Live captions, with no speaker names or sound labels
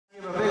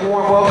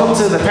warm welcome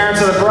to the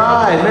parents of the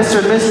bride, Mr.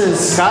 and Mrs.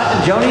 Scott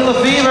and Joni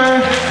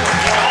Lefevre.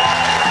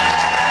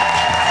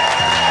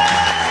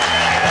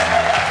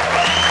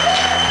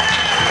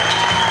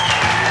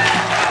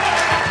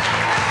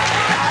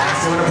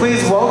 So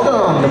please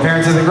welcome the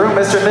parents of the groom,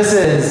 Mr. and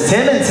Mrs.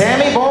 Tim and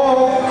Tammy Bowl.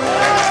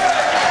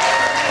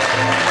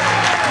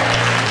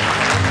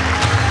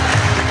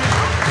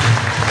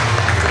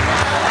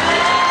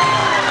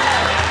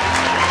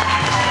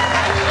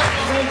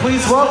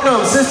 Please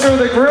welcome sister of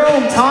the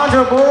groom,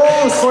 Tandra Bull,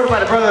 escorted by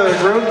the brother of the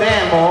groom,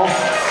 Dan Bull.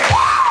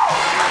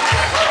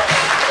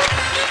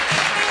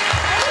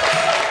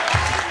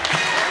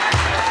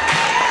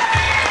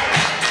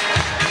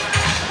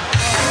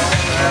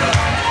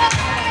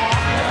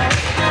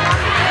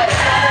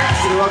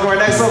 So welcome our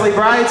next lovely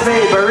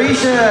bridesmaid,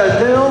 Barisha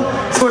Dill,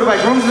 escorted by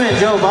groomsman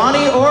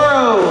Giovanni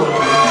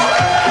Oro.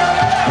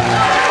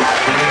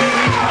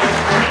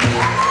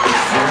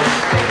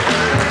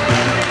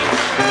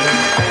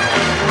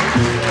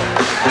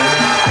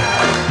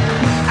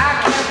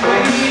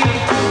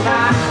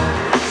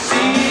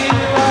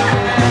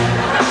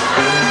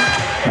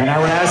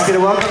 To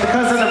welcome the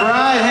cousin of the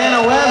bride,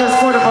 Hannah Webb,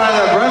 escorted by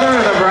the brother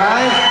of the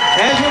bride,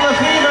 Andrew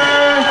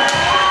Lefevre.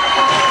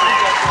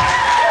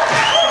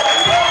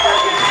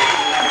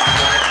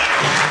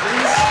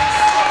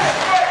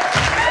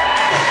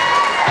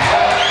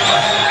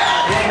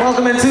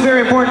 Welcome in two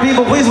very important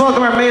people. Please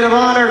welcome our maid of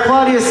honor,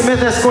 Claudia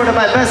Smith, escorted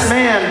by best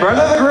man,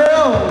 brother of the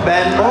groom,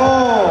 Ben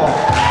Bull.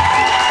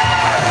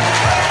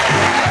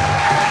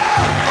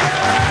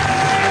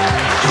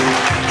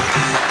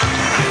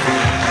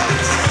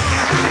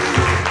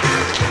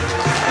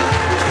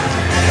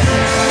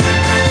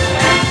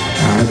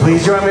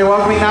 Please join me in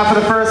welcoming, not for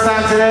the first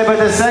time today, but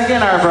the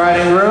second, our bride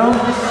and groom.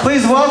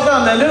 Please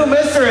welcome the new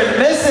Mr.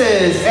 and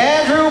Mrs.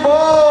 Andrew